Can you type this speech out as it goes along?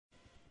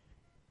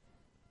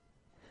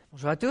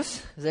Bonjour à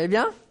tous, vous allez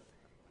bien?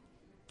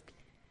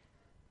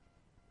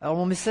 Alors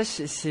mon message,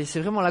 c'est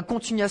vraiment la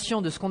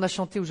continuation de ce qu'on a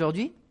chanté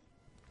aujourd'hui.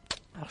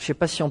 Alors je sais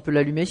pas si on peut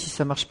l'allumer, si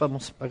ça marche pas, bon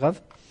c'est pas grave.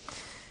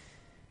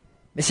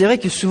 Mais c'est vrai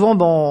que souvent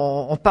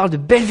on parle de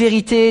belles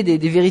vérités,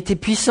 des vérités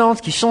puissantes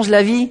qui changent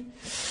la vie.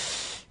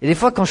 Et des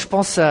fois quand je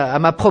pense à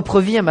ma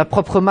propre vie, à ma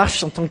propre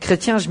marche en tant que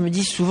chrétien, je me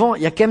dis souvent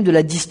il y a quand même de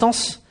la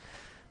distance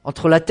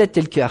entre la tête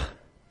et le cœur.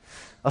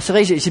 Alors c'est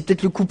vrai que j'ai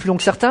peut-être le coup plus long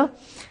que certains.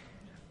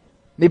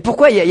 Mais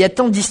pourquoi il y a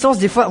tant de distance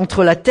des fois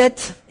entre la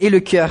tête et le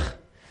cœur?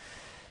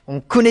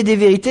 On connaît des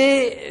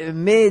vérités,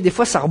 mais des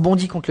fois ça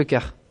rebondit contre le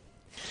cœur.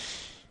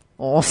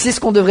 On sait ce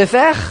qu'on devrait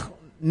faire,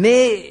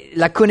 mais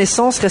la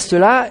connaissance reste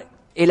là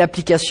et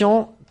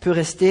l'application peut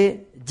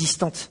rester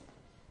distante.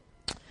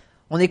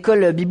 En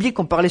école biblique,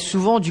 on parlait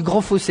souvent du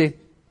grand fossé.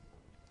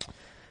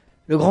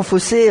 Le grand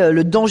fossé,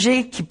 le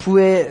danger qui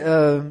pouvait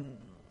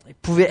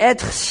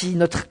être si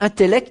notre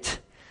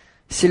intellect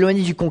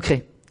s'éloignait du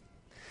concret.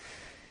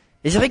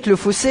 Et c'est vrai que le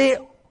fossé,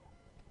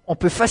 on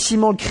peut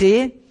facilement le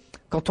créer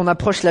quand on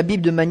approche la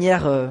Bible de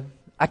manière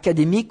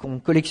académique, on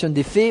collectionne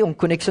des faits, on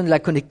collectionne la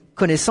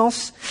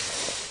connaissance,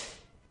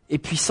 et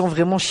puis sans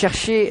vraiment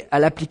chercher à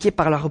l'appliquer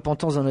par la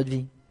repentance dans notre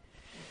vie.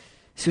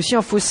 C'est aussi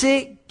un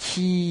fossé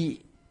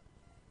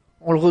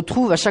on le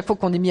retrouve à chaque fois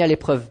qu'on est mis à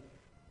l'épreuve.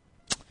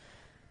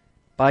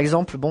 Par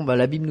exemple,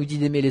 la Bible nous dit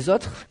d'aimer les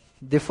autres,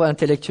 des fois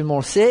intellectuellement on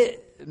le sait,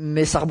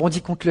 mais ça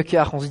rebondit contre le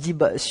cœur, on se dit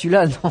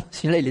celui-là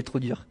il est trop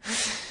dur.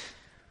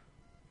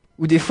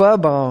 Ou des fois,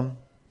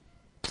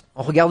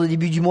 on regarde au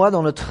début du mois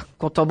dans notre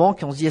compte en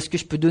banque et on se dit est-ce que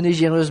je peux donner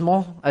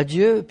généreusement à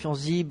Dieu? Et puis on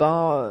se dit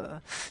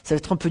ça va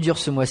être un peu dur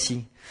ce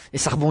mois-ci. Et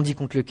ça rebondit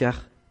contre le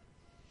cœur.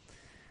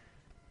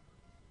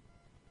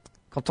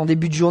 Quand en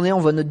début de journée on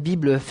voit notre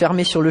Bible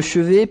fermée sur le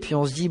chevet, puis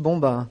on se dit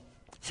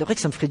c'est vrai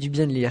que ça me ferait du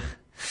bien de lire.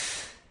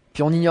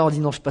 Puis on ignore, on dit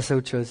non, je passe à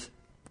autre chose.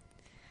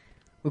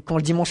 Ou quand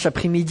le dimanche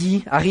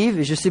après-midi arrive,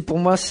 et je sais pour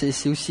moi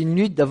c'est aussi une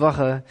lutte de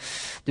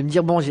me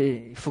dire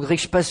il faudrait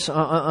que je passe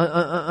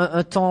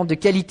un temps de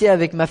qualité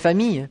avec ma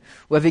famille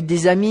ou avec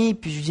des amis,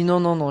 puis je dis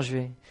non, je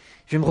vais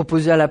me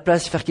reposer à la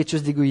place, faire quelque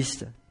chose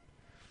d'égoïste.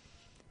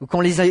 Ou quand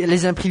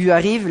les imprévus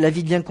arrivent, la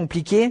vie devient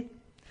compliquée,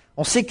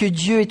 on sait que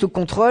Dieu est au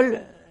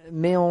contrôle,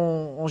 mais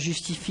on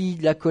justifie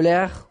de la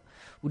colère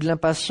ou de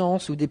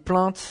l'impatience ou des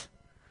plaintes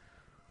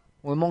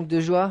ou un manque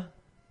de joie.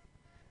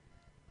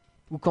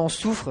 Ou quand on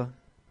souffre,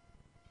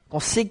 on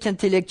sait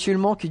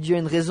qu'intellectuellement que Dieu a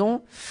une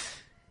raison,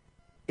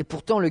 et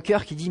pourtant le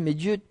cœur qui dit mais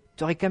Dieu,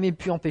 tu aurais quand même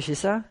pu empêcher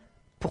ça,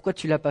 pourquoi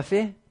tu l'as pas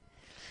fait?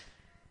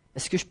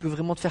 Est-ce que je peux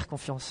vraiment te faire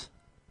confiance?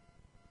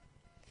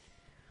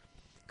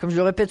 Comme je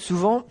le répète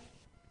souvent,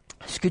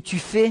 ce que tu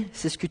fais,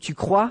 c'est ce que tu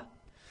crois,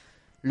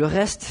 le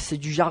reste c'est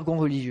du jargon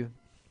religieux.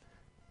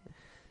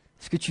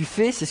 Ce que tu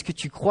fais, c'est ce que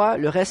tu crois,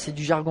 le reste c'est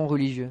du jargon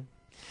religieux.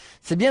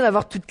 C'est bien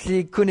d'avoir toutes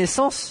les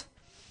connaissances,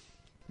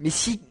 mais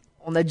si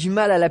on a du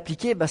mal à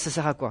l'appliquer, ça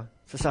sert à quoi?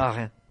 Ça sert à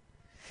rien.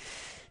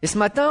 Et ce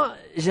matin,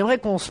 j'aimerais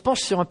qu'on se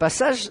penche sur un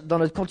passage dans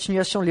notre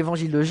continuation de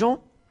l'évangile de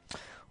Jean.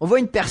 On voit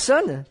une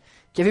personne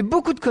qui avait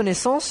beaucoup de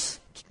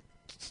connaissances,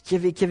 qui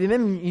avait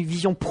même une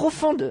vision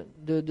profonde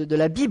de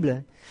la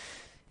Bible.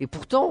 Et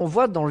pourtant, on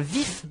voit dans le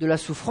vif de la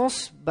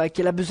souffrance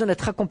qu'elle a besoin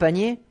d'être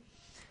accompagnée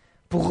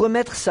pour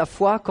remettre sa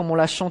foi, comme on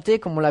l'a chanté,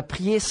 comme on l'a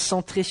prié,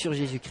 centrée sur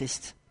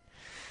Jésus-Christ.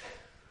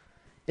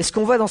 Et ce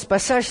qu'on voit dans ce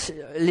passage,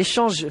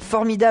 l'échange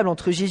formidable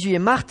entre Jésus et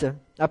Marthe,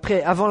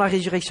 avant la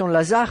résurrection de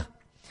Lazare,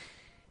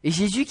 et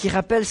Jésus qui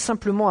rappelle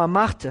simplement à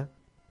Marthe,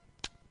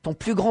 ton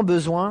plus grand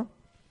besoin,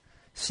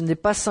 ce n'est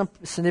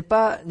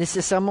pas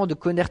nécessairement de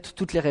connaître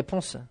toutes les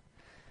réponses,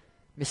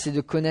 mais c'est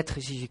de connaître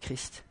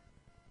Jésus-Christ.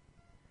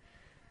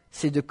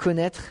 C'est de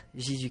connaître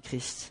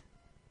Jésus-Christ.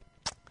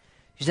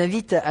 Je vous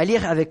invite à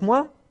lire avec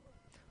moi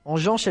en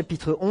Jean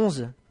chapitre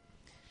 11,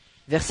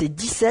 versets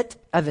 17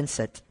 à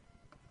 27.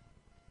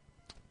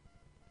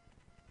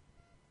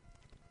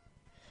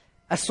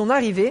 À son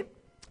arrivée,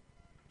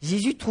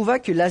 Jésus trouva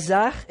que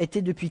Lazare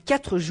était depuis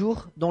 4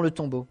 jours dans le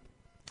tombeau.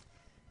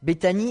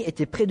 Béthanie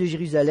était près de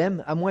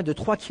Jérusalem, à moins de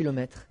 3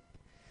 kilomètres.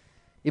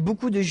 Et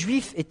beaucoup de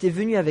Juifs étaient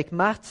venus avec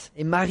Marthe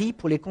et Marie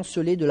pour les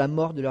consoler de la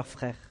mort de leur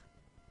frère.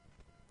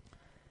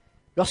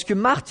 Lorsque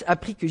Marthe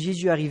apprit que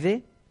Jésus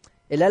arrivait,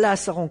 elle alla à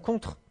sa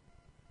rencontre,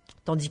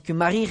 tandis que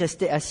Marie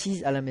restait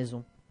assise à la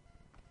maison.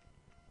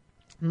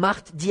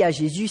 Marthe dit à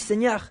Jésus, «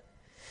 Seigneur,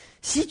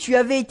 si tu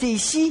avais été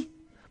ici,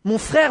 mon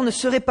frère ne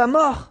serait pas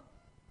mort.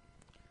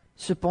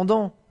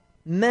 Cependant,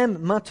 même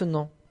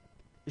maintenant,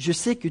 je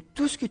sais que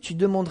tout ce que tu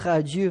demanderas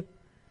à Dieu,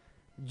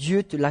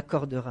 Dieu te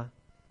l'accordera. »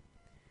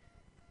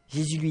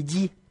 Jésus lui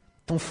dit,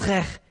 « Ton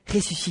frère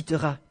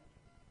ressuscitera. »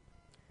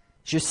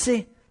 « Je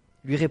sais,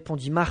 lui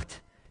répondit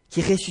Marthe,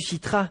 qui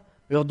ressuscitera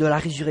lors de la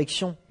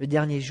résurrection le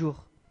dernier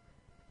jour. »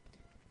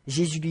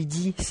 Jésus lui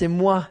dit, « C'est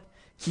moi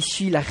qui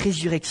suis la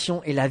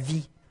résurrection et la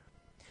vie.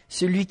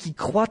 Celui qui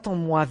croit en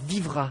moi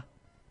vivra,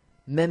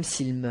 même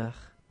s'il meurt.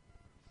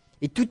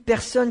 Et toute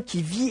personne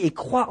qui vit et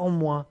croit en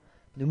moi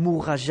ne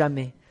mourra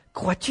jamais.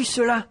 Crois-tu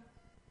cela? »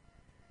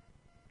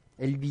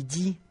 Elle lui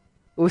dit,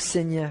 « Ô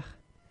Seigneur,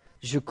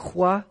 je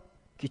crois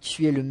que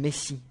tu es le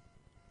Messie,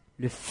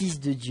 le Fils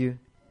de Dieu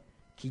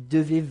qui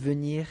devait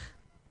venir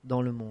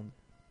dans le monde.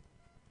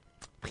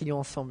 Prions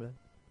ensemble.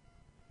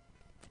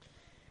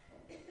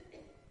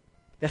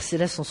 Père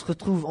Céleste, on se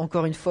retrouve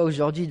encore une fois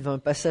aujourd'hui devant un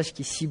passage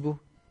qui est si beau,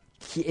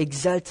 qui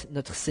exalte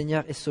notre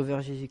Seigneur et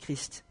Sauveur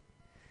Jésus-Christ.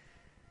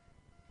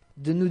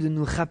 Donne-nous de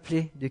nous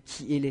rappeler de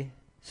qui il est,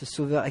 ce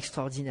Sauveur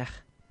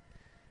extraordinaire.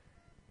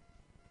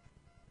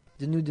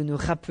 Donne-nous de nous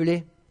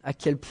rappeler à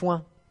quel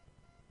point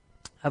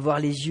avoir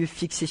les yeux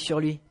fixés sur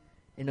lui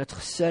est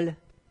notre seule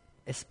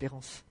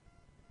espérance.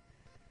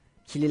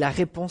 Qu'il est la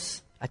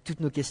réponse à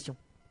toutes nos questions.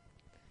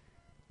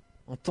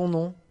 En ton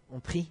nom, on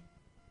prie.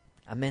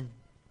 Amen.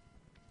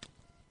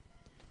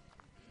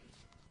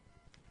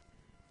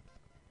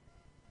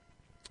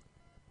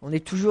 On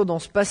est toujours dans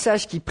ce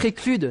passage qui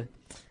préclude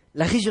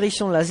la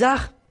résurrection de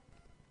Lazare.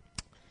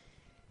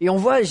 Et on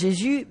voit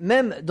Jésus,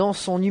 même dans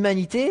son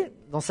humanité,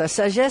 dans sa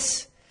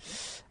sagesse,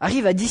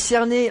 arrive à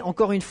discerner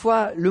encore une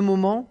fois le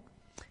moment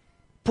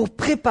pour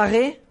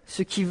préparer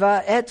ce qui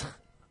va être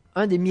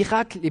un des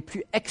miracles les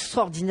plus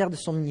extraordinaires de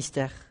son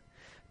ministère.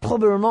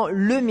 Probablement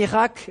le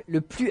miracle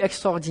le plus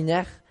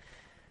extraordinaire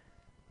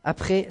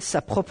après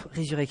sa propre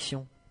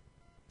résurrection.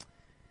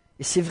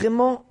 Et c'est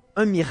vraiment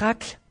un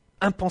miracle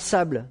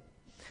impensable.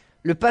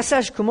 Le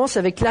passage commence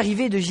avec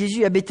l'arrivée de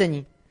Jésus à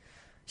Béthanie.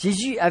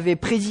 Jésus avait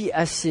prédit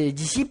à ses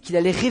disciples qu'il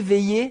allait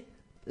réveiller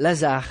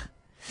Lazare.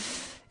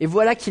 Et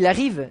voilà qu'il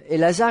arrive, et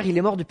Lazare, il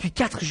est mort depuis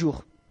 4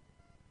 jours.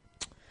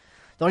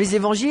 Dans les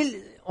évangiles,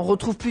 on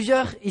retrouve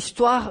plusieurs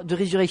histoires de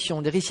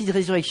résurrection, des récits de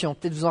résurrection.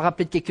 Peut-être vous en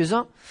rappelez de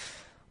quelques-uns.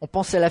 On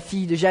pense à la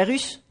fille de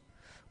Jairus,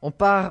 on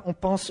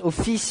pense au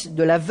fils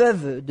de la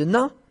veuve de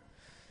Nain.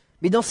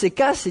 Mais dans ces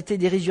cas, c'était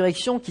des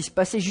résurrections qui se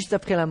passaient juste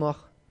après la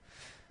mort.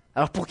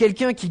 Alors pour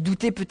quelqu'un qui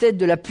doutait peut-être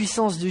de la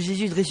puissance de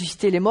Jésus de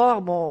ressusciter les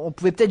morts, on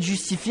pouvait peut-être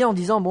justifier en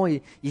disant,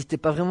 ils n'étaient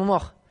pas vraiment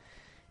morts.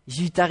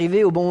 Jésus est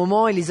arrivé au bon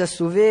moment, il les a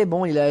sauvés,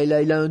 il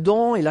a un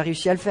don, il a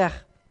réussi à le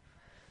faire.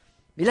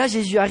 Mais là,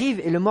 Jésus arrive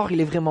et le mort, il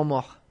est vraiment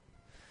mort.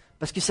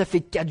 Parce que ça fait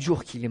 4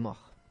 jours qu'il est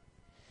mort.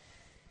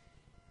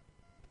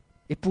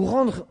 Et pour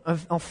rendre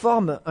en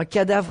forme un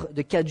cadavre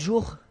de 4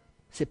 jours,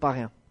 c'est pas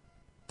rien.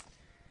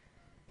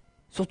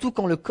 Surtout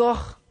quand le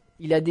corps,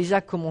 il a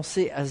déjà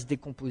commencé à se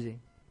décomposer.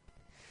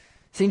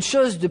 C'est une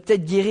chose de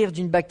peut-être guérir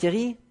d'une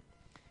bactérie,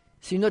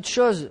 c'est une autre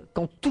chose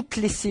quand toutes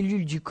les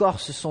cellules du corps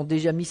se sont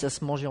déjà mises à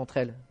se manger entre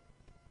elles.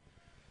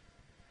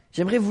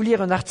 J'aimerais vous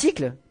lire un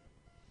article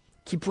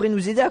qui pourrait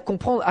nous aider à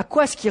comprendre à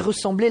quoi est-ce qu'il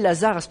ressemblait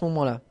Lazare à ce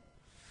moment-là.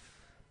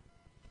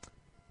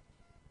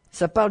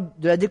 Ça parle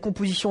de la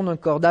décomposition d'un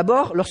corps.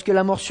 D'abord, lorsque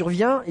la mort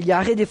survient, il y a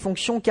arrêt des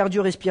fonctions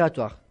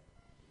cardio-respiratoires.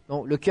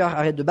 Donc, le cœur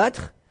arrête de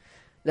battre,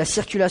 la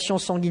circulation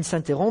sanguine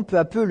s'interrompt, peu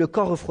à peu le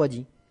corps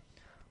refroidit.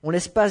 En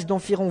l'espace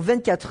d'environ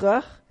 24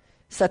 heures,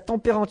 sa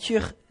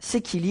température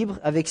s'équilibre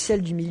avec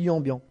celle du milieu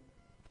ambiant.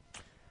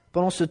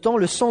 Pendant ce temps,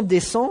 le sang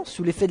descend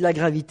sous l'effet de la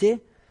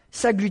gravité,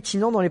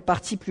 s'agglutinant dans les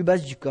parties plus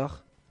basses du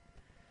corps.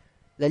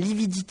 La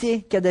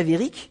lividité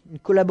cadavérique, une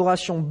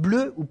coloration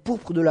bleue ou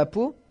pourpre de la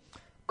peau,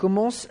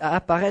 commence à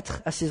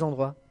apparaître à ces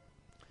endroits.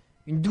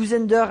 Une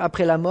douzaine d'heures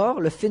après la mort,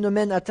 le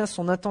phénomène atteint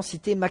son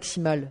intensité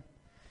maximale.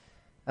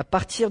 À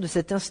partir de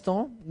cet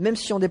instant, même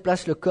si on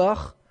déplace le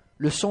corps,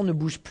 le sang ne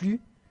bouge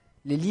plus,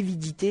 les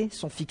lividités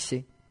sont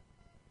fixées.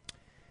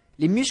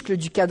 Les muscles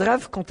du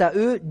cadavre, quant à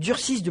eux,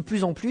 durcissent de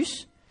plus en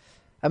plus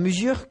à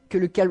mesure que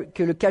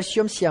le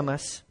calcium s'y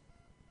amasse.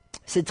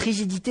 Cette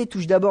rigidité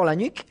touche d'abord la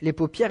nuque, les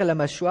paupières et la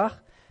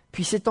mâchoire,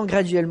 puis s'étend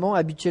graduellement,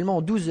 habituellement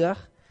en 12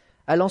 heures,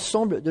 à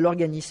l'ensemble de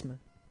l'organisme.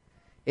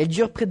 Elle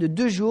dure près de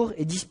 2 jours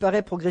et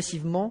disparaît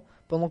progressivement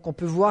pendant qu'on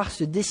peut voir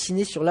se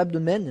dessiner sur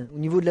l'abdomen, au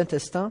niveau de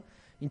l'intestin,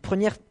 une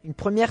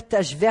première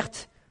tache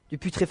verte de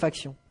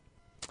putréfaction.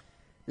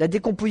 La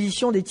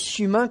décomposition des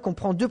tissus humains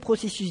comprend 2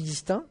 processus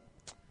distincts,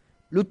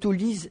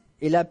 l'autolyse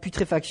et la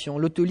putréfaction.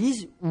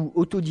 L'autolyse, ou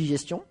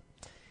autodigestion,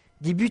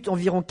 débute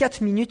environ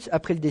 4 minutes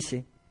après le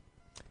décès.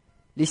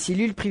 Les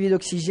cellules privées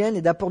d'oxygène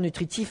et d'apport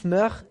nutritif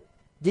meurent,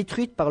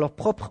 détruites par leurs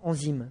propres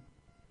enzymes.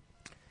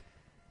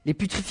 Les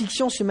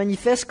putréfactions se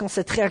manifestent quand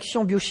cette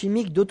réaction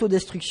biochimique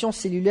d'autodestruction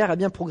cellulaire a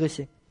bien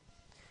progressé.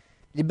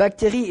 Les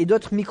bactéries et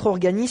d'autres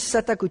micro-organismes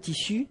s'attaquent aux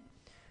tissus,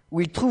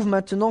 où ils trouvent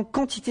maintenant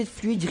quantité de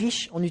fluides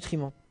riches en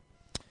nutriments.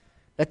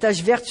 La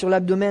tache verte sur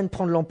l'abdomen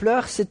prend de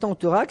l'ampleur, s'étend au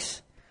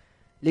thorax,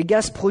 les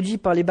gaz produits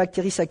par les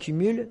bactéries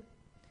s'accumulent,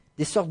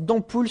 des sortes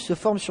d'ampoules se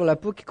forment sur la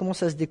peau qui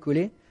commencent à se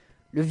décoller,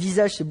 le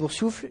visage se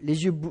boursoufle,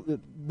 les yeux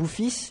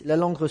bouffissent, la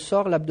langue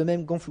ressort,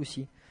 l'abdomen gonfle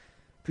aussi.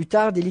 Plus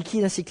tard, des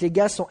liquides ainsi que les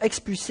gaz sont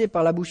expulsés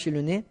par la bouche et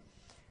le nez,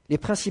 les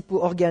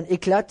principaux organes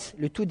éclatent,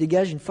 le tout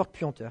dégage une forte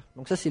puanteur.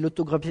 Donc ça, c'est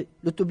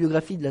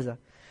l'autobiographie de Lazare.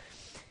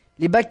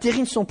 Les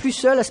bactéries ne sont plus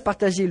seules à se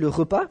partager le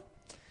repas.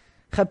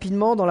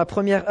 Rapidement, dans la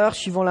première heure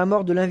suivant la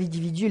mort de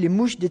l'individu, les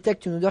mouches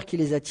détectent une odeur qui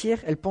les attire.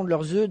 Elles pondent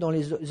leurs œufs dans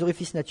les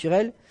orifices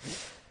naturels.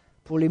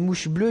 Pour les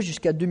mouches bleues,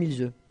 jusqu'à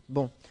 2000 œufs.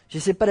 Bon,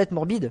 j'essaie pas d'être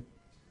morbide.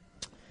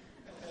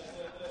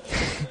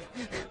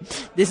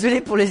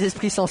 Désolé pour les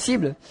esprits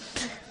sensibles.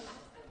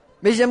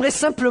 Mais j'aimerais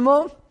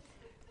simplement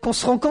qu'on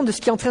se rende compte de ce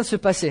qui est en train de se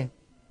passer.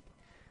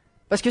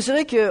 Parce que c'est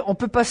vrai qu'on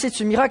peut passer de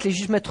ce miracle et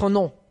juste mettre un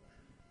nom.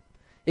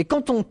 Et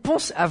quand on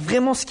pense à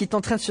vraiment ce qui est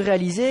en train de se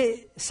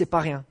réaliser, c'est pas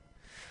rien.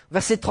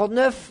 Verset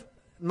 39,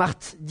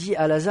 Marthe dit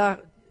à Lazare,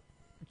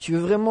 tu veux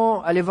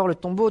vraiment aller voir le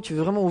tombeau, tu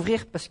veux vraiment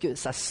ouvrir parce que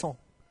ça sent.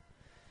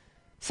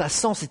 Ça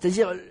sent,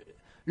 c'est-à-dire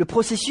le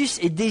processus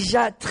est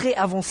déjà très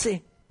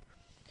avancé.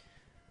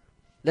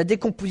 La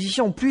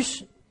décomposition en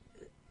plus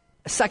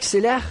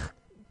s'accélère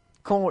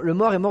quand le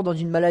mort est mort dans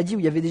une maladie où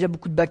il y avait déjà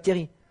beaucoup de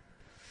bactéries.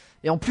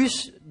 Et en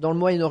plus, dans le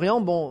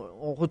Moyen-Orient,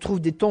 on retrouve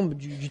des tombes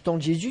du temps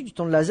de Jésus, du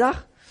temps de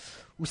Lazare,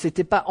 où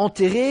c'était pas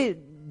enterré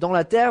dans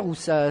la terre, où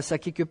ça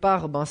quelque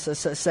part,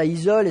 ça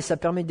isole et ça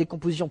permet une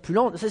décomposition plus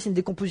lente. Ça, c'est une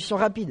décomposition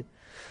rapide.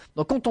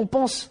 Donc quand on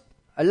pense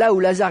à là où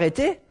Lazare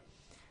était,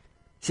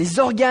 ses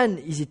organes,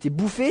 ils étaient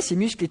bouffés, ses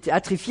muscles étaient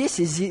atrophiés,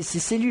 ses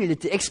cellules elles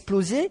étaient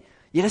explosées,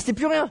 il restait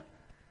plus rien.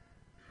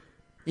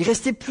 Il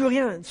restait plus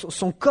rien.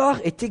 Son corps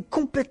était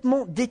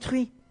complètement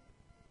détruit.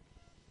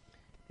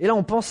 Et là,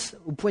 on pense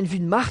au point de vue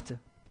de Marthe,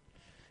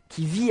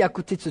 qui vit à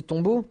côté de ce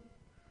tombeau.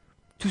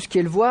 Tout ce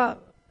qu'elle voit,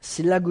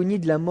 c'est l'agonie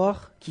de la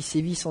mort qui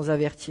sévit sans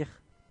avertir.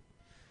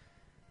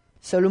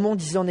 Salomon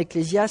disait en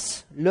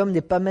Ecclésiaste, l'homme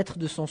n'est pas maître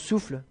de son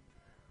souffle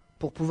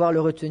pour pouvoir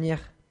le retenir.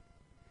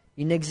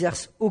 Il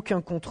n'exerce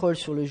aucun contrôle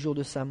sur le jour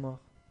de sa mort.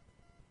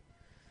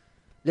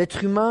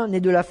 L'être humain,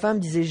 né de la femme,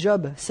 disait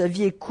Job, sa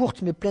vie est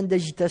courte mais pleine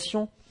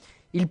d'agitation.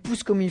 Il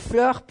pousse comme une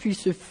fleur, puis il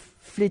se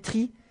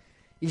flétrit.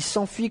 Il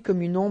s'enfuit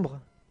comme une ombre,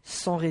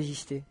 sans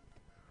résister.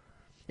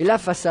 Et là,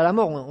 face à la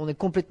mort, on est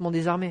complètement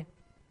désarmé.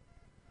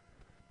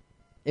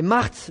 Et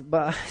Marthe,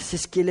 c'est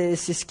ce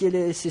qu'elle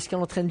est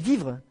en train de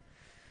vivre.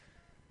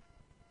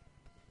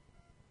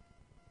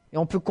 Et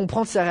on peut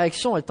comprendre sa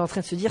réaction. Elle est en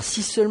train de se dire,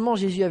 si seulement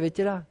Jésus avait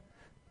été là.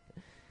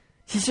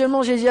 Si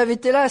seulement Jésus avait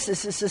été là, ça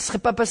ne serait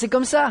pas passé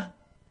comme ça.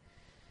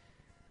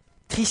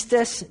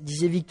 Tristesse,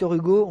 disait Victor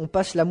Hugo, on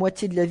passe la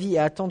moitié de la vie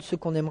à attendre ce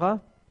qu'on aimera,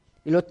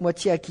 et l'autre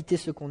moitié à quitter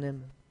ce qu'on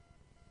aime.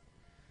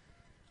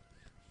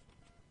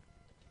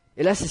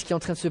 Et là, c'est ce qui est en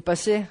train de se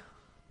passer.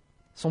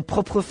 Son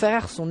propre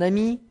frère, son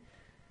ami,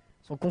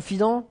 son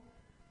confident,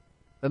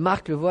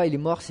 Marc le voit, il est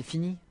mort, c'est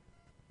fini.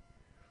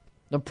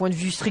 D'un point de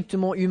vue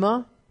strictement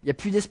humain, il n'y a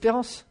plus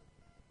d'espérance.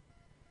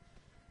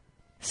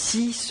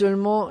 Si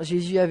seulement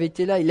Jésus avait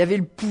été là, il avait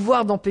le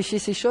pouvoir d'empêcher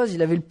ces choses,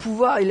 il avait le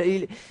pouvoir,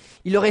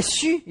 il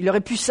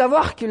aurait pu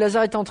savoir que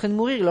Lazare était en train de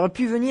mourir, il aurait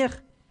pu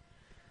venir.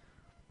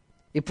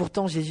 Et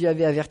pourtant, Jésus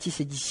avait averti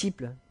ses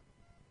disciples,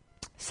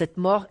 cette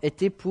mort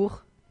était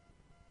pour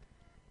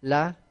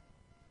la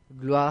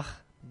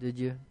gloire de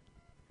Dieu.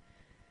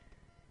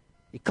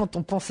 Et quand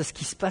on pense à ce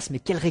qui se passe, mais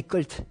quelle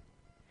récolte,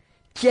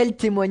 quel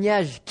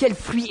témoignage, quel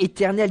fruit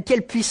éternel,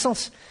 quelle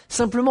puissance.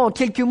 Simplement en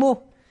quelques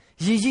mots,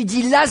 Jésus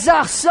dit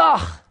Lazare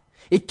sort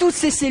et toutes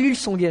ses cellules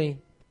sont guéries.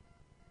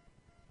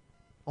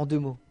 En 2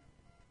 mots.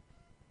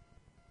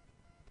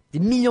 Des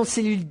millions de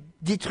cellules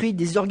détruites,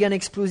 des organes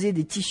explosés,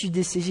 des tissus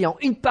desséchés. En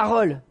une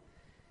parole,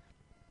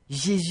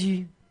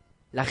 Jésus,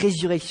 la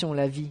résurrection,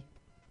 la vie,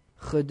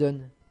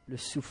 redonne le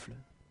souffle.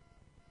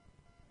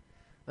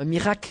 Un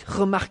miracle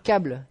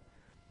remarquable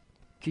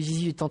que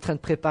Jésus est en train de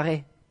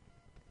préparer,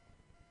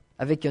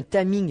 avec un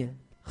timing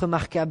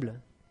remarquable.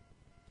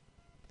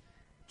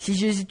 Si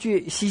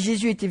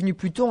Jésus était venu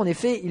plus tôt, en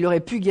effet, il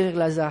aurait pu guérir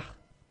Lazare.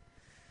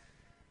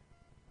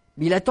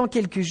 Mais il attend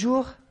quelques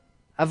jours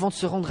avant de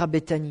se rendre à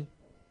Béthanie.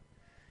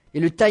 Et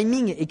le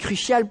timing est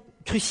crucial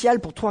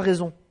pour 3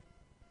 raisons.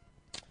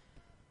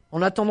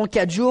 En attendant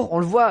 4 jours, on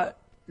le voit,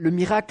 le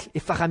miracle est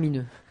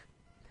faramineux.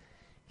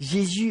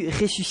 Jésus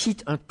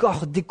ressuscite un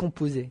corps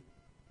décomposé.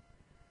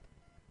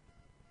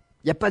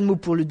 Il n'y a pas de mots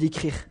pour le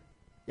décrire.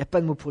 Il n'y a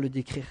pas de mots pour le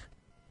décrire.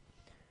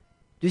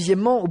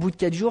 Deuxièmement, au bout de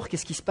 4 jours,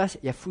 qu'est-ce qui se passe ?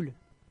 Il y a foule.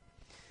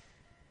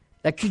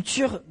 La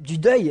culture du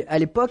deuil, à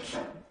l'époque,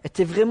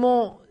 était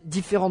vraiment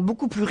différente,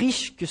 beaucoup plus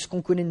riche que ce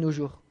qu'on connaît de nos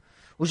jours.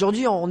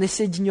 Aujourd'hui, on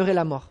essaie d'ignorer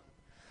la mort.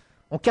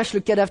 On cache le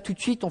cadavre tout de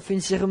suite, on fait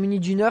une cérémonie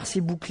d'1 heure,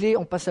 c'est bouclé,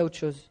 on passe à autre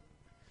chose.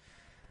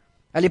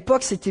 À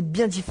l'époque, c'était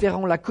bien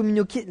différent. La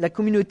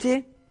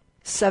communauté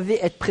savait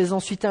être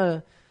présente. Suite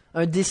à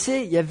un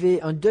décès, il y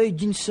avait un deuil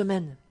d'1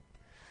 semaine,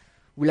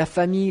 où la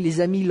famille,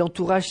 les amis,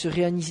 l'entourage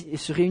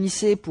se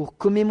réunissaient pour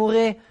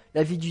commémorer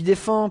la vie du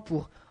défunt,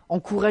 pour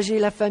encourager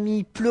la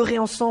famille, pleurer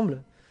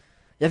ensemble.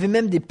 Il y avait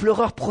même des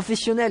pleureurs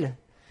professionnels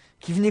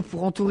qui venaient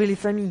pour entourer les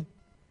familles.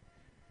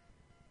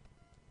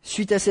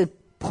 Suite à cette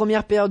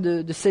première période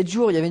de 7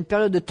 jours, il y avait une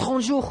période de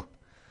 30 jours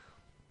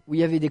où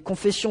il y avait des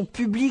confessions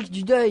publiques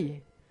du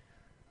deuil.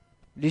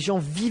 Les gens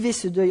vivaient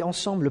ce deuil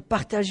ensemble, le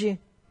partageaient.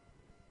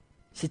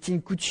 C'était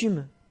une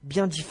coutume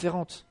bien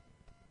différente.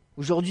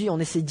 Aujourd'hui, on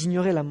essaie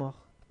d'ignorer la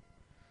mort.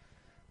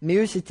 Mais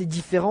eux, c'était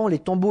différent, les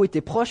tombeaux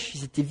étaient proches,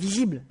 ils étaient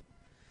visibles.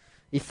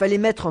 Il fallait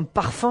mettre un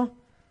parfum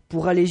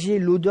pour alléger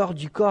l'odeur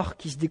du corps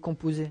qui se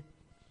décomposait.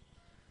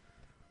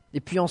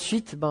 Et puis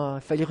ensuite,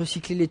 il fallait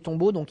recycler les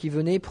tombeaux, donc ils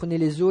venaient, prenaient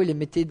les os et les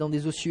mettaient dans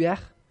des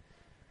ossuaires.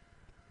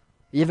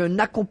 Il y avait un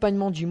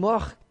accompagnement du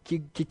mort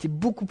qui était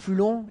beaucoup plus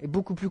long et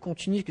beaucoup plus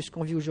continu que ce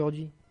qu'on vit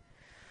aujourd'hui.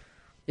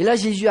 Et là,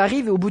 Jésus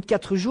arrive et au bout de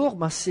 4 jours,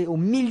 c'est au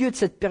milieu de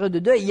cette période de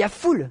deuil, il y a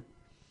foule.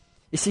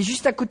 Et c'est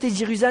juste à côté de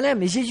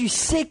Jérusalem. Et Jésus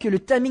sait que le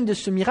timing de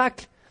ce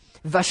miracle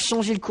va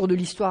changer le cours de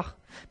l'histoire.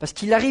 Parce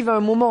qu'il arrive à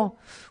un moment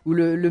où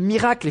le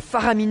miracle est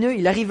faramineux,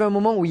 il arrive à un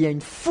moment où il y a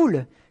une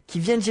foule qui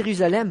vient de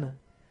Jérusalem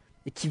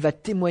et qui va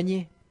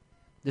témoigner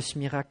de ce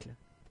miracle.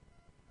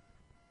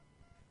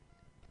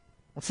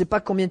 On ne sait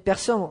pas combien de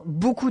personnes,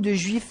 beaucoup de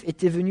Juifs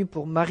étaient venus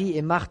pour Marie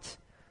et Marthe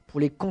pour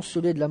les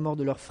consoler de la mort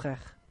de leur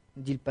frère,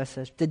 nous dit le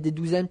passage. Peut-être des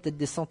douzaines, peut-être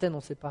des centaines, on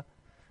ne sait pas.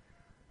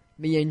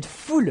 Mais il y a une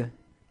foule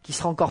qui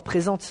sera encore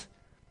présente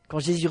quand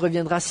Jésus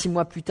reviendra 6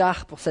 mois plus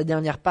tard pour sa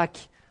dernière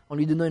Pâque, en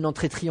lui donnant une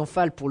entrée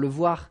triomphale pour le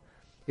voir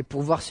et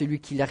pour voir celui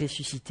qui l'a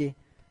ressuscité,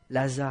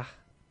 Lazare.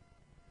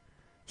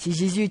 Si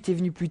Jésus était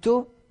venu plus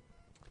tôt,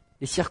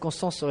 les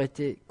circonstances auraient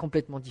été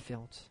complètement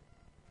différentes.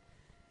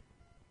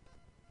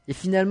 Et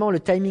finalement, le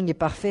timing est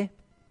parfait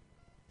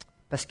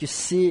parce que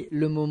c'est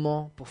le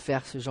moment pour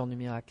faire ce genre de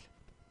miracle.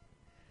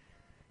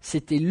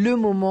 C'était le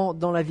moment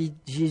dans la vie de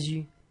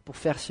Jésus pour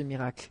faire ce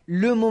miracle.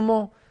 Le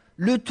moment,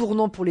 le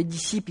tournant pour les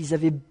disciples. Ils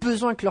avaient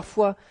besoin que leur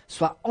foi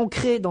soit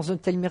ancrée dans un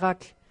tel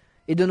miracle.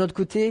 Et de notre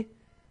côté,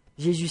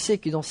 Jésus sait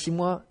que dans 6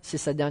 mois, c'est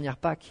sa dernière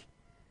Pâque.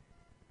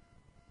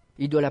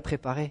 Il doit la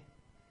préparer.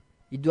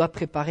 Il doit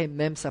préparer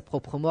même sa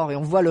propre mort. Et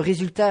on voit le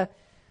résultat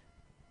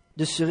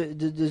de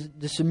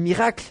ce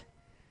miracle,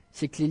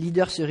 c'est que les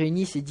leaders se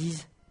réunissent et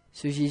disent,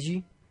 ce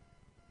Jésus,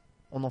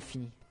 on en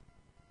finit.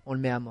 On le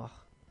met à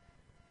mort.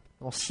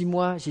 Dans 6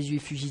 mois, Jésus est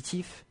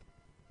fugitif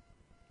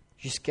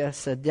jusqu'à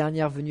sa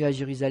dernière venue à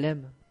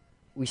Jérusalem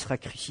où il sera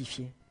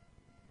crucifié.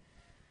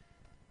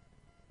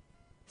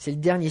 C'est le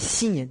dernier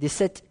signe des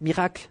 7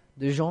 miracles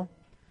de Jean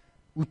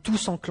où tout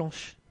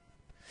s'enclenche.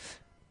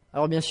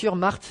 Alors bien sûr,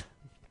 Marthe,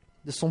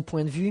 de son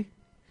point de vue,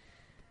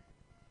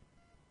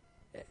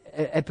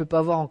 elle ne peut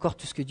pas voir encore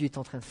tout ce que Dieu est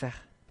en train de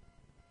faire.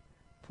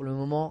 Pour le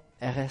moment,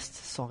 elle reste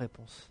sans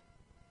réponse.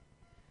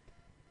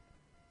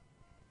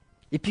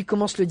 Et puis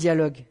commence le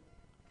dialogue.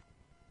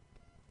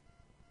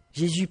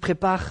 Jésus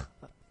prépare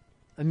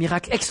un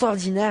miracle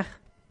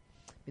extraordinaire.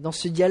 Et dans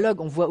ce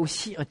dialogue, on voit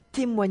aussi un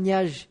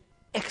témoignage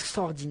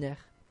extraordinaire.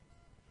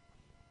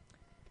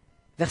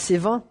 Versets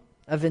 20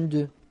 à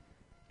 22.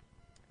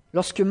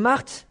 Lorsque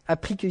Marthe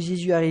apprit que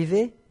Jésus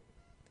arrivait,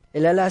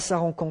 elle alla à sa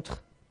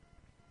rencontre,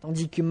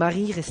 tandis que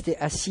Marie restait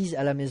assise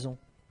à la maison.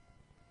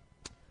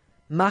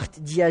 Marthe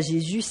dit à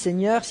Jésus, «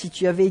 Seigneur, si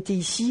tu avais été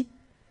ici,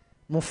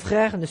 mon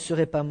frère ne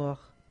serait pas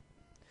mort.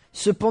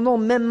 Cependant,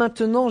 même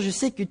maintenant, je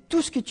sais que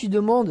tout ce que tu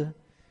demandes,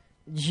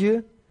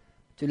 Dieu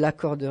te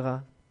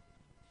l'accordera. »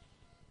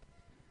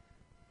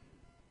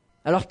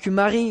 Alors que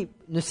Marie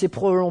ne sait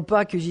probablement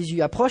pas que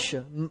Jésus approche,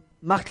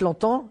 Marthe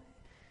l'entend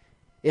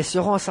et elle se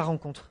rend à sa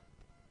rencontre.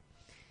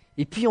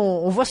 Et puis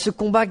on voit ce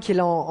combat qu'elle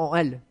a en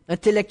elle.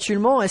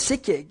 Intellectuellement, elle sait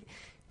que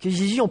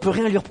Jésus, on ne peut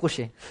rien lui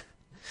reprocher.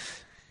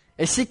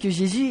 Elle sait que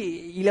Jésus,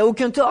 il n'a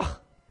aucun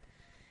tort.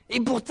 Et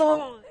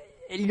pourtant,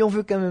 elle lui en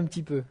veut quand même un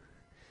petit peu.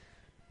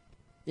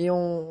 Et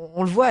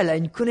on le voit, elle a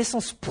une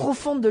connaissance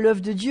profonde de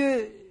l'œuvre de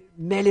Dieu,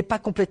 mais elle n'est pas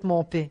complètement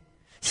en paix.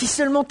 Si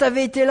seulement tu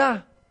avais été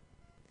là,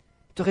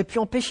 tu aurais pu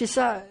empêcher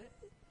ça.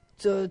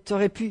 Tu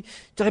aurais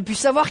pu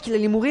savoir qu'il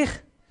allait mourir.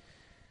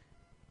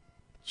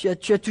 Tu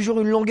as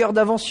toujours une longueur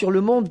d'avance sur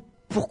le monde.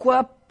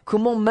 Pourquoi,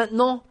 comment,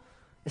 maintenant,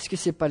 est-ce que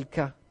ce n'est pas le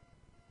cas?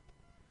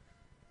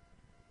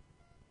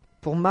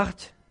 Pour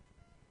Marthe,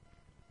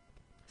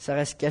 ça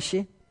reste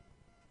caché.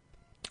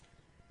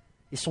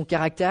 Et son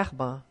caractère,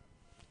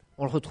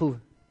 on le retrouve.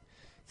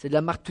 C'est de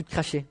la Marthe toute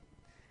crachée.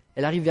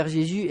 Elle arrive vers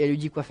Jésus et elle lui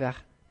dit quoi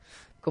faire.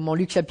 Comme en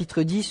Luc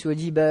chapitre 10, où elle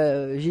dit,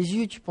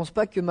 Jésus, tu ne penses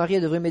pas que Marie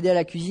devrait m'aider à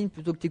la cuisine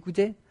plutôt que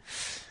t'écouter?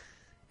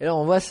 Et là,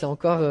 on voit, c'est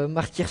encore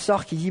Marthe qui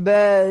ressort, qui dit,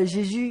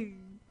 Jésus,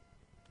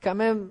 quand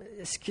même,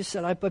 est-ce que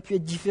ça n'aurait pas pu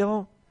être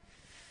différent?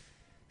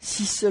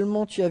 Si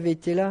seulement tu avais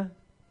été là.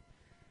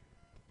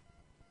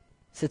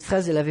 Cette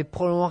phrase, elle avait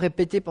probablement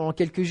répété pendant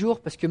quelques jours,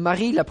 parce que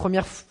Marie, la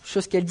première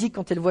chose qu'elle dit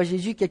quand elle voit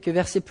Jésus, quelques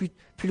versets plus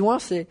loin,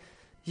 c'est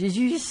 «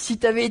 Jésus, si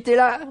tu avais été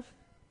là !»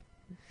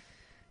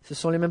 Ce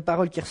sont les mêmes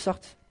paroles qui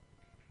ressortent.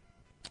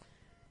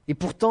 Et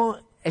pourtant,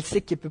 elle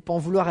sait qu'elle ne peut pas en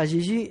vouloir à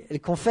Jésus.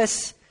 Elle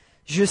confesse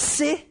 « Je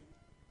sais !»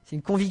 C'est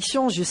une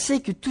conviction, je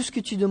sais que tout ce que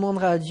tu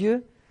demanderas à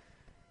Dieu,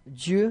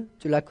 Dieu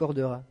te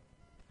l'accordera.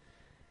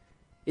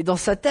 Et dans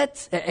sa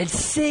tête, elle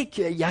sait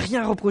qu'il n'y a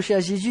rien à reprocher à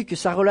Jésus, que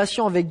sa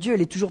relation avec Dieu,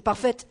 elle est toujours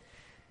parfaite.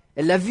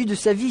 Elle l'a vu de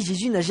sa vie,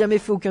 Jésus n'a jamais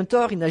fait aucun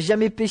tort, il n'a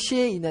jamais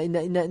péché, il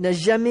n'a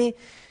jamais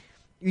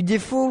eu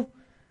défaut.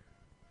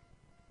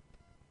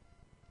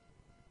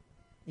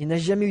 Il n'a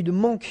jamais eu de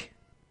manque.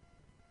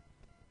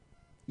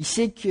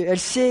 Elle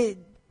sait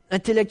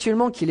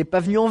intellectuellement qu'il n'est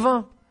pas venu en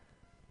vain.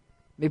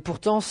 Mais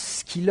pourtant,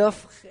 ce qu'il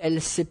offre, elle ne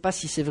sait pas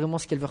si c'est vraiment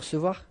ce qu'elle veut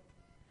recevoir.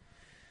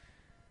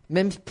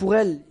 Même pour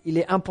elle, il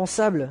est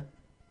impensable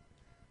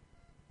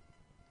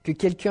que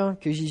quelqu'un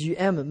que Jésus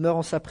aime meure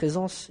en sa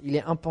présence. Il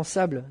est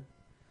impensable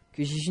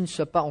que Jésus ne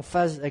soit pas en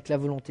phase avec la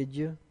volonté de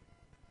Dieu.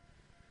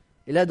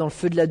 Et là, dans le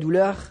feu de la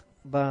douleur,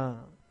 elle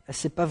ne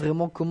sait pas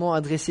vraiment comment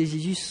adresser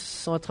Jésus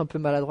sans être un peu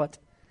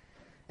maladroite.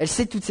 Elle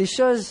sait toutes ces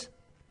choses,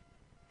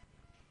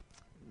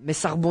 mais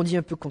ça rebondit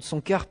un peu contre son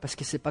cœur parce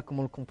qu'elle ne sait pas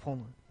comment le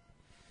comprendre.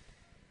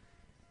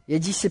 Et elle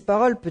dit ces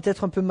paroles,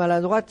 peut-être un peu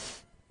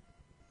maladroites,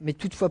 mais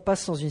toutefois pas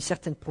sans une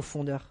certaine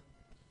profondeur.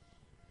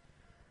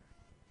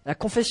 La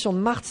confession de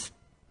Marthe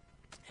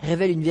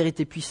révèle une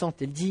vérité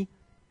puissante. Elle dit,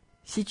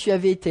 si tu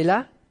avais été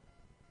là,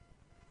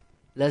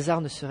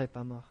 Lazare ne serait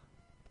pas mort.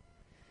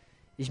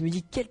 Et je me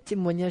dis, quel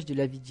témoignage de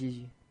la vie de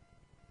Jésus.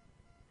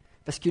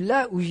 Parce que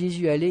là où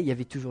Jésus allait, il y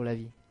avait toujours la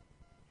vie.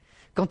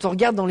 Quand on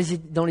regarde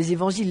dans les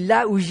évangiles,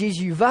 là où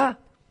Jésus va,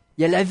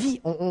 il y a la vie.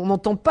 On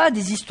n'entend pas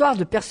des histoires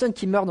de personnes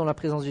qui meurent dans la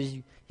présence de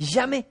Jésus.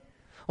 Jamais.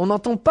 On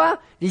n'entend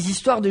pas les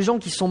histoires de gens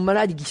qui sont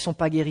malades et qui ne sont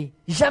pas guéris.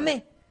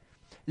 Jamais.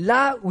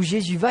 Là où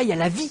Jésus va, il y a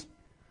la vie.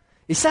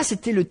 Et ça,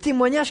 c'était le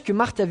témoignage que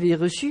Marthe avait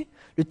reçu,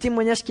 le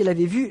témoignage qu'elle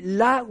avait vu.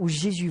 Là où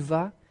Jésus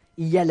va,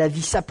 il y a la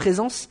vie. Sa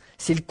présence,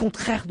 c'est le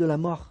contraire de la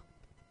mort.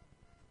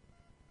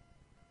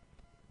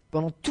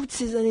 Pendant toutes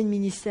ces années de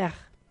ministère,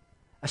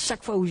 à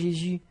chaque fois où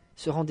Jésus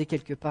se rendait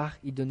quelque part,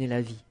 il donnait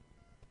la vie.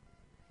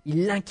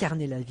 Il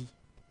incarnait la vie.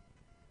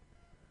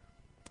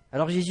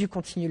 Alors Jésus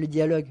continue le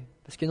dialogue,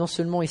 parce que non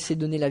seulement il sait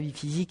donner la vie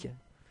physique,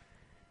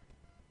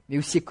 mais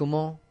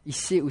il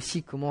sait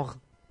aussi comment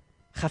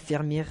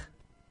raffermir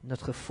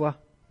notre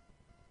foi.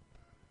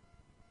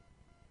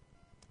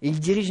 Et il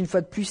dirige une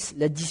fois de plus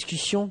la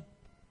discussion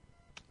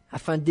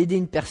afin d'aider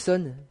une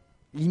personne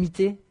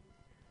limitée,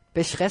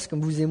 pécheresse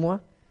comme vous et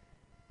moi,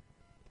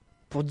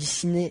 pour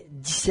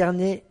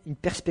discerner une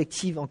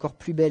perspective encore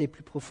plus belle et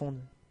plus profonde.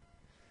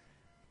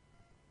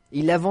 Et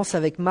il avance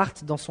avec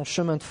Marthe dans son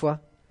chemin de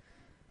foi,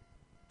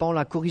 pas en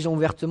la corrigeant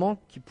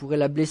ouvertement, qui pourrait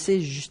la blesser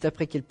juste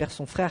après qu'elle perd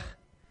son frère,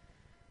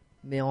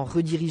 mais en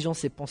redirigeant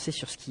ses pensées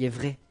sur ce qui est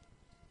vrai.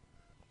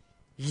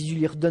 Jésus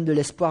lui redonne de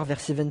l'espoir,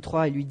 verset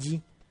 23, et lui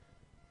dit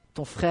 «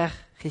 Ton frère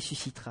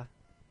ressuscitera ».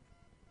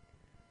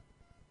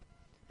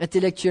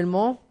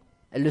 Intellectuellement,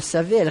 elle le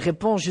savait, elle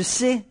répond « Je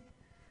sais »,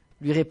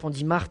 lui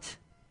répondit Marthe,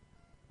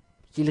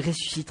 qu'il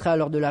ressuscitera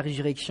lors de la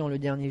résurrection le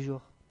dernier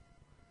jour.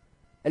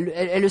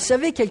 Elle le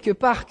savait quelque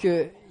part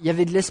qu'il y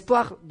avait de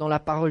l'espoir dans la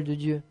parole de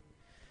Dieu.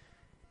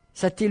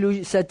 Sa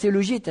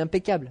théologie était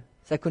impeccable,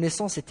 sa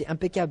connaissance était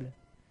impeccable.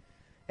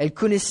 Elle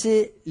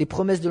connaissait les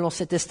promesses de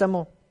l'Ancien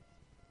Testament.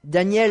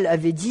 Daniel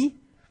avait dit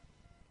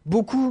 «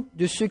 Beaucoup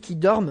de ceux qui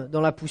dorment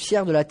dans la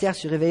poussière de la terre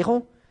se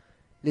réveilleront,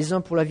 les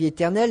uns pour la vie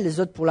éternelle, les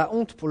autres pour la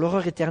honte, pour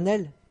l'horreur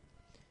éternelle.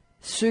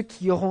 Ceux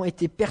qui auront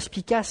été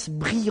perspicaces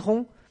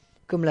brilleront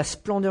comme la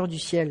splendeur du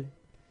ciel,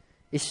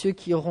 et ceux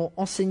qui auront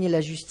enseigné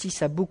la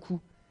justice à beaucoup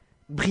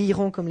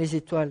brilleront comme les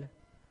étoiles,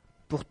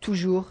 pour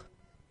toujours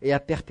et à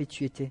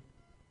perpétuité. »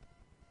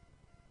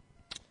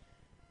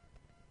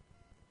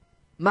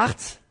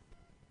 Marthe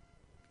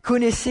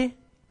connaissait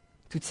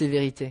toutes ces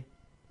vérités,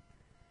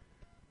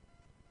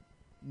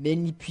 mais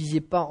elle n'y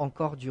puisait pas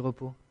encore du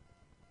repos.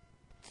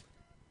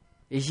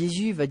 Et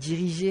Jésus va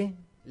diriger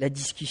la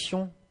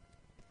discussion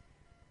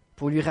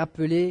pour lui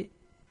rappeler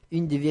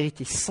une des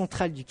vérités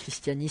centrales du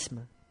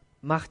christianisme.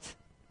 Marthe,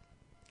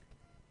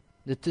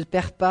 ne te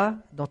perds pas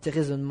dans tes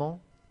raisonnements.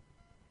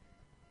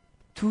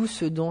 Tout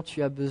ce dont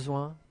tu as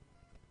besoin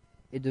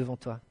est devant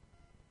toi,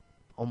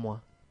 en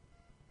moi.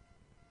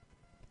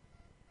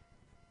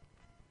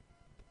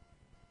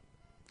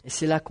 Et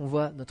c'est là qu'on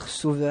voit notre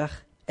Sauveur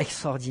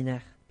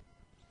extraordinaire.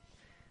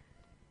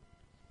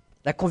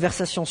 La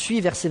conversation suit,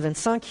 verset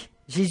 25.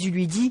 Jésus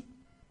lui dit,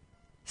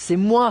 « C'est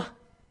moi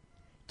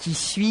qui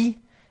suis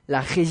la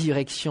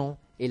résurrection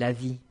et la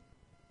vie.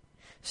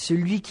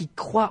 Celui qui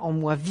croit en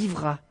moi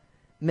vivra,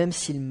 même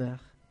s'il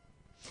meurt.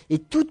 Et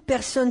toute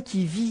personne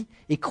qui vit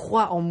et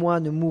croit en moi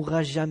ne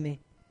mourra jamais.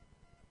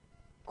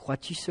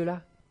 Crois-tu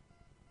cela ?»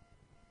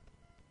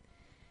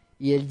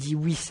 Et elle dit, «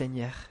 Oui,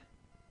 Seigneur.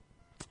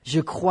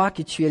 Je crois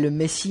que tu es le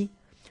Messie,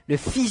 le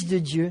Fils de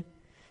Dieu,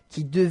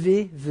 qui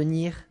devait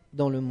venir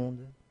dans le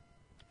monde. »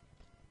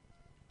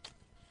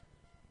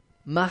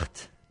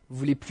 Marthe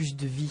voulait plus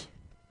de vie.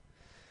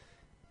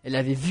 Elle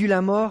avait vu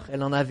la mort,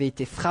 elle en avait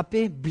été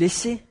frappée,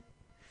 blessée.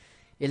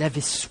 Elle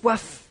avait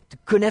soif de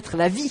connaître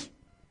la vie.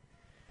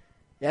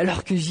 Et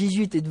alors que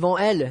Jésus était devant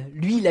elle,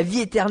 lui, la vie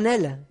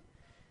éternelle,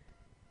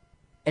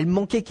 elle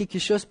manquait quelque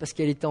chose parce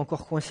qu'elle était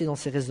encore coincée dans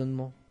ses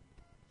raisonnements.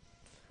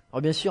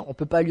 Alors bien sûr, on ne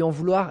peut pas lui en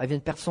vouloir, elle vient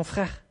de perdre son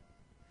frère.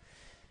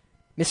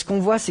 Mais ce qu'on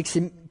voit, c'est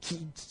que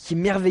qui est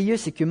merveilleux,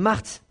 c'est que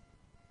Marthe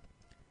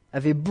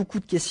avait beaucoup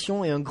de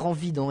questions et un grand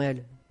vide en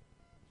elle.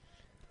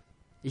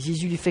 Et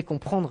Jésus lui fait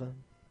comprendre,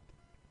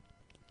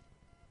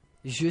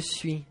 je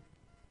suis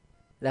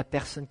la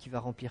personne qui va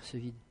remplir ce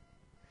vide.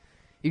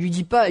 Il lui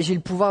dit pas, j'ai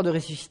le pouvoir de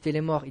ressusciter les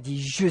morts. Il dit,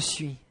 je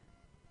suis.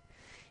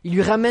 Il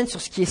lui ramène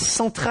sur ce qui est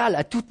central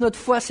à toute notre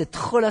foi, cette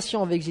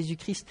relation avec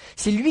Jésus-Christ.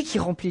 C'est lui qui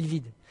remplit le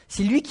vide.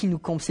 C'est lui qui nous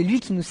comble. C'est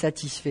lui qui nous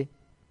satisfait.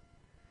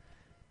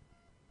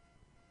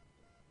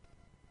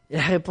 Et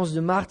la réponse de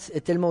Marthe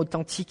est tellement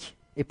authentique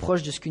et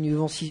proche de ce que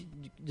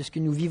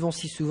nous vivons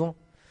si souvent.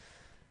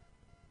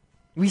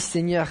 Oui,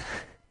 Seigneur,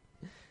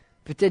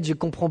 peut-être je ne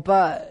comprends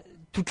pas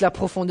toute la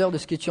profondeur de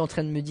ce que tu es en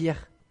train de me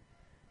dire,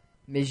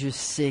 mais je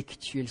sais que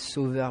tu es le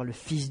Sauveur, le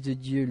Fils de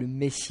Dieu, le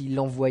Messie,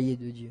 l'envoyé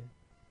de Dieu.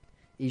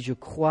 Et je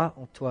crois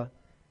en toi,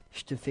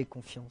 je te fais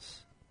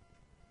confiance.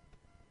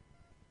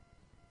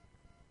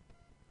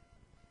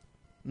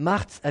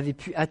 Marthe avait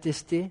pu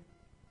attester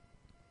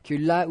que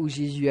là où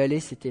Jésus allait,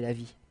 c'était la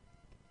vie.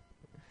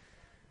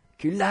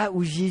 Que là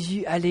où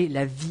Jésus allait,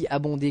 la vie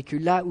abondait. Que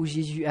là où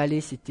Jésus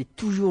allait, c'était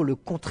toujours le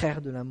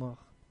contraire de la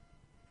mort.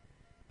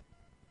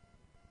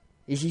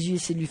 Et Jésus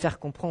essaie de lui faire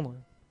comprendre.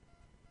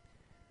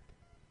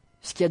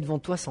 Ce qu'il y a devant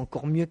toi, c'est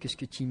encore mieux que ce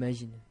que tu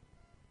imagines.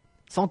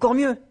 C'est encore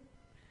mieux.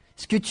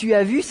 Ce que tu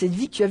as vu, cette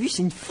vie que tu as vue,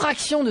 c'est une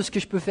fraction de ce que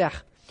je peux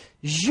faire.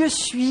 Je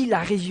suis la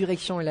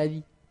résurrection et la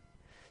vie.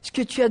 Ce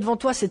que tu as devant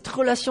toi, cette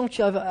relation que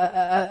tu as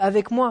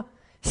avec moi,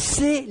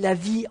 c'est la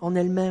vie en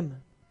elle-même.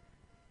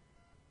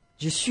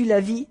 Je suis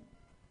la vie.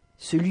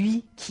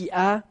 Celui qui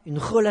a une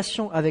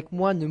relation avec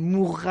moi ne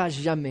mourra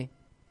jamais.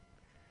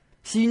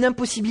 C'est une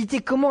impossibilité.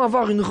 Comment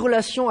avoir une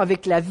relation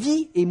avec la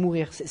vie et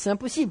mourir ? C'est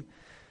impossible.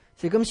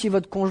 C'est comme si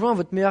votre conjoint,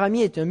 votre meilleur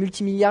ami était un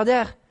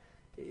multimilliardaire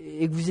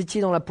et que vous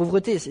étiez dans la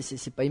pauvreté.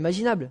 C'est pas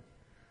imaginable.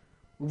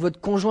 Ou votre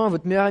conjoint,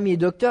 votre meilleur ami est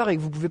docteur et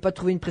que vous ne pouvez pas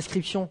trouver une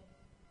prescription.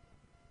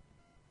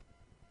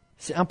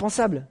 C'est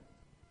impensable.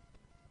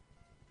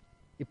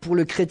 Et pour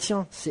le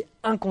chrétien, c'est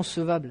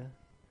inconcevable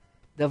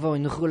d'avoir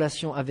une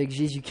relation avec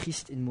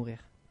Jésus-Christ et de mourir.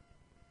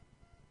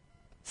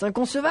 C'est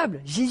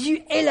inconcevable.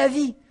 Jésus est la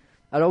vie.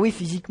 Alors oui,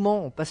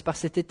 physiquement, on passe par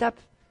cette étape,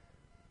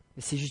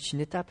 mais c'est juste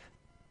une étape,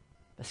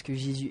 parce que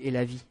Jésus est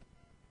la vie.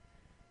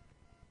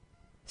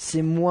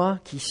 C'est moi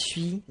qui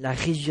suis la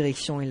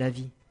résurrection et la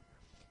vie.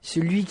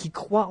 Celui qui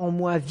croit en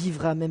moi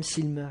vivra même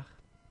s'il meurt.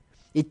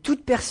 Et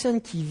toute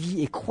personne qui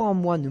vit et croit en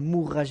moi ne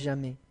mourra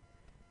jamais.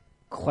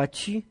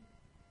 Crois-tu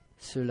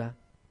cela ?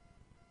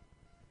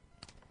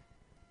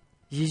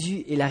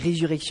 Jésus est la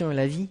résurrection et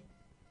la vie.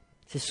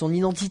 C'est son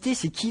identité,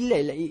 c'est qui il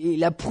est. Il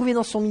l'a prouvé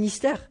dans son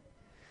ministère.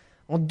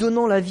 En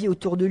donnant la vie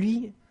autour de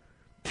lui,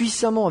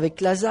 puissamment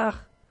avec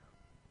Lazare,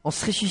 en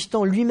se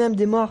ressuscitant lui-même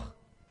des morts.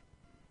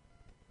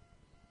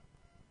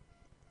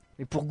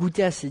 Mais pour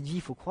goûter à cette vie,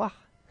 il faut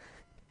croire.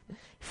 Il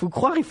faut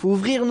croire, il faut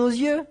ouvrir nos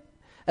yeux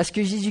à ce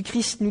que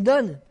Jésus-Christ nous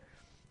donne.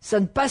 Ça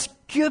ne passe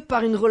que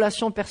par une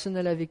relation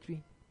personnelle avec lui.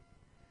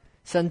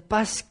 Ça ne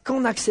passe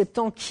qu'en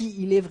acceptant qui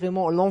il est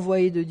vraiment,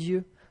 l'envoyé de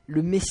Dieu,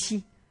 le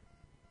Messie.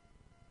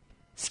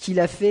 Ce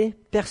qu'il a fait,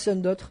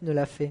 personne d'autre ne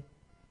l'a fait.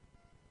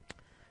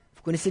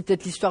 Vous connaissez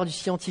peut-être l'histoire du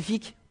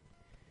scientifique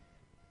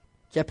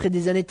qui, après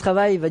des années de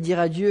travail, va dire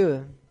à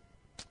Dieu,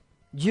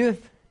 « Dieu,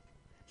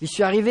 j'y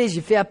suis arrivé,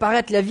 j'ai fait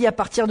apparaître la vie à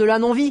partir de la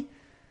non-vie,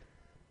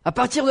 à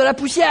partir de la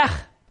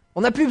poussière.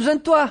 On n'a plus besoin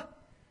de toi. »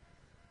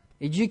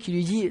 Et Dieu qui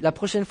lui dit, « La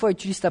prochaine fois,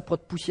 utilise ta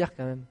propre poussière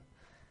quand même. »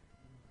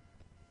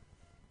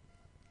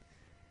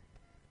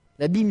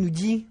 La Bible nous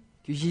dit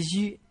que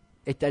Jésus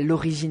est à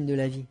l'origine de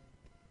la vie.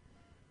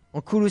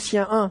 En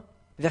Colossiens 1,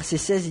 versets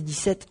 16 et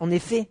 17, en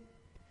effet,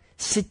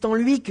 c'est en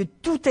lui que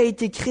tout a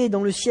été créé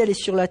dans le ciel et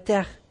sur la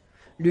terre,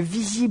 le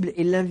visible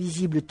et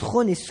l'invisible,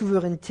 trône et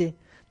souveraineté,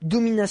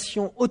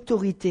 domination,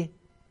 autorité.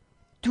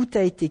 Tout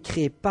a été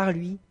créé par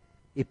lui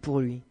et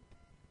pour lui.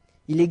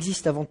 Il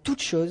existe avant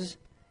toute chose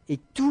et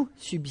tout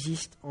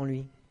subsiste en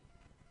lui.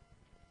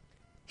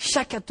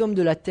 Chaque atome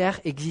de la terre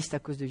existe à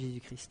cause de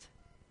Jésus-Christ.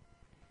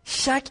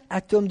 Chaque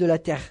atome de la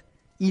terre.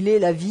 Il est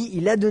la vie,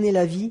 il a donné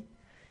la vie,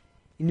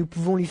 et nous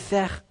pouvons lui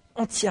faire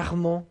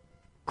entièrement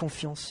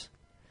confiance.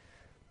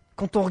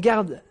 Quand on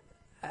regarde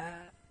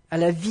à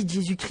la vie de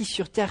Jésus-Christ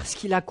sur terre, ce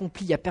qu'il a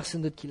accompli, il n'y a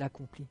personne d'autre qui l'a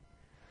accompli.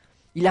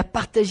 Il a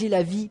partagé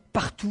la vie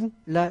partout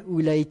là où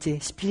il a été,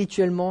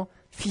 spirituellement,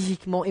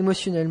 physiquement,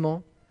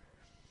 émotionnellement.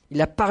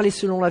 Il a parlé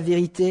selon la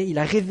vérité, il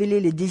a révélé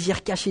les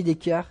désirs cachés des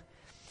cœurs,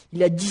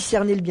 il a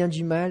discerné le bien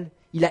du mal,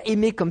 il a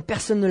aimé comme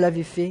personne ne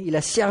l'avait fait, il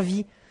a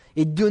servi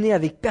et donné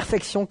avec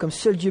perfection comme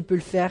seul Dieu peut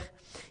le faire.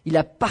 Il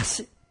a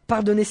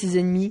pardonné ses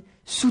ennemis,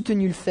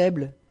 soutenu le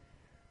faible.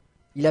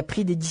 Il a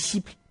pris des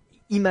disciples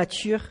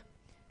immatures,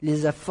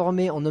 les a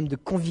formés en hommes de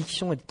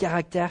conviction et de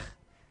caractère.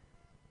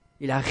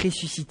 Il a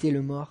ressuscité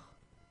le mort.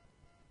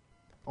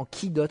 En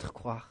qui d'autre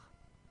croire ?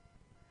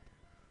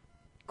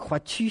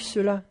 Crois-tu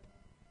cela ?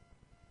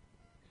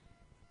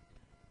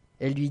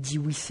 Elle lui dit,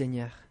 oui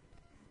Seigneur,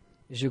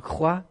 je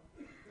crois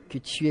que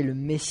tu es le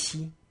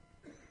Messie,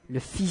 le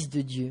Fils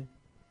de Dieu,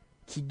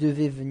 qui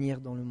devait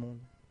venir dans le monde.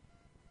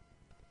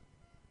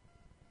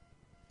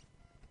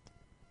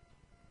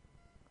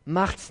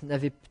 Marthe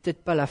n'avait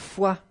peut-être pas la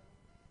foi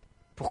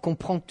pour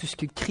comprendre tout ce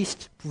que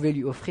Christ pouvait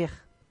lui offrir,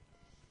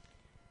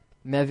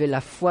 mais avait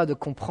la foi de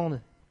comprendre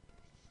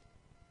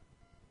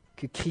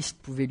que Christ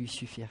pouvait lui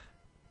suffire.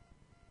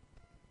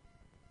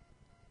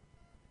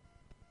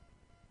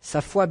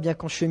 Sa foi, bien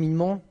qu'en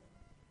cheminement,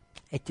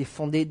 était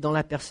fondée dans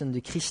la personne de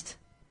Christ.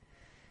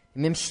 Et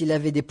même s'il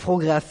avait des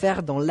progrès à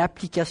faire dans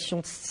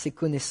l'application de ses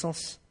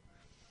connaissances,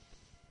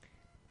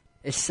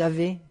 elle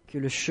savait que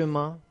le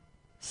chemin,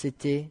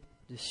 c'était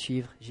de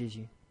suivre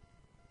Jésus.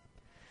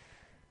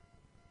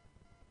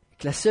 Et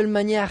que la seule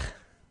manière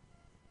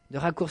de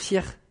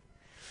raccourcir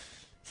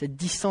cette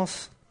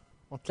distance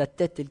entre la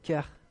tête et le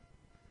cœur,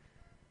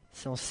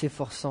 c'est en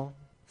s'efforçant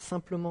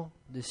simplement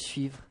de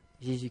suivre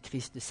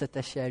Jésus-Christ, de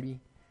s'attacher à lui,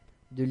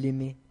 de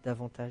l'aimer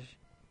davantage.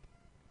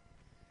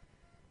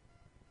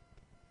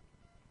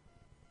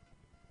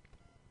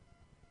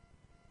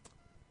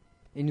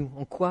 Et nous,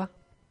 en quoi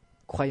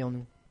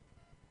croyons-nous?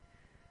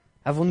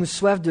 Avons-nous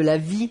soif de la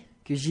vie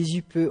que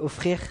Jésus peut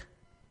offrir?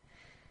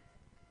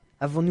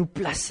 Avons-nous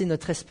placé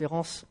notre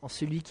espérance en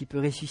celui qui peut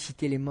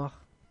ressusciter les morts?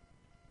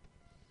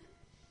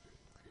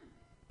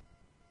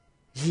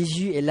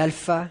 Jésus est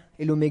l'alpha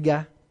et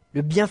l'oméga,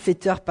 le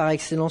bienfaiteur par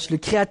excellence, le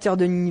créateur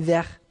de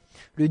l'univers,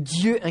 le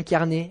Dieu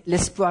incarné,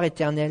 l'espoir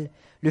éternel,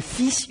 le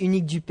Fils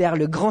unique du Père,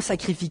 le grand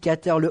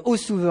sacrificateur, le haut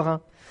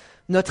souverain,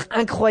 notre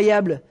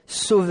incroyable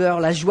sauveur,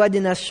 la joie des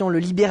nations, le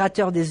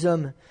libérateur des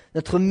hommes,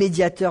 notre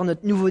médiateur,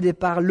 notre nouveau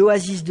départ,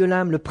 l'oasis de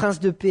l'âme, le prince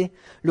de paix,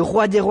 le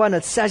roi des rois,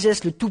 notre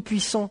sagesse, le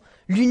tout-puissant,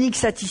 l'unique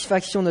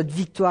satisfaction, notre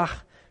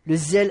victoire, le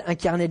zèle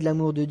incarné de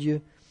l'amour de Dieu.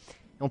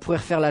 Et on pourrait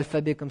refaire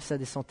l'alphabet comme ça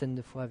des centaines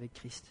de fois avec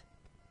Christ.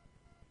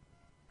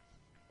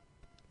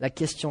 La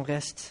question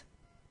reste,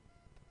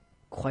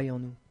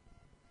 croyons-nous?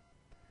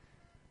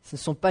 Ce ne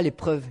sont pas les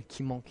preuves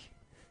qui manquent.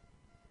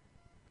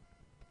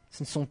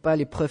 Ce ne sont pas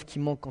les preuves qui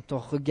manquent quand on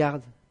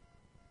regarde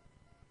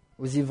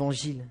aux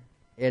évangiles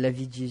et à la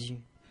vie de Jésus.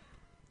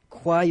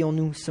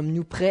 Croyons-nous?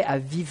 Sommes-nous prêts à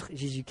vivre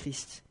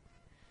Jésus-Christ?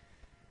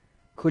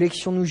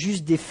 Collectionnons-nous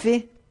juste des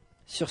faits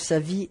sur sa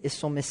vie et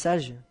son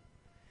message?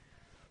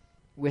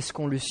 Ou est-ce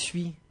qu'on le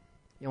suit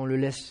et on le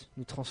laisse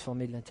nous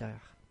transformer de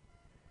l'intérieur?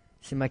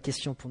 C'est ma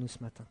question pour nous ce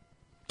matin.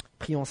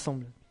 Prions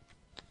ensemble.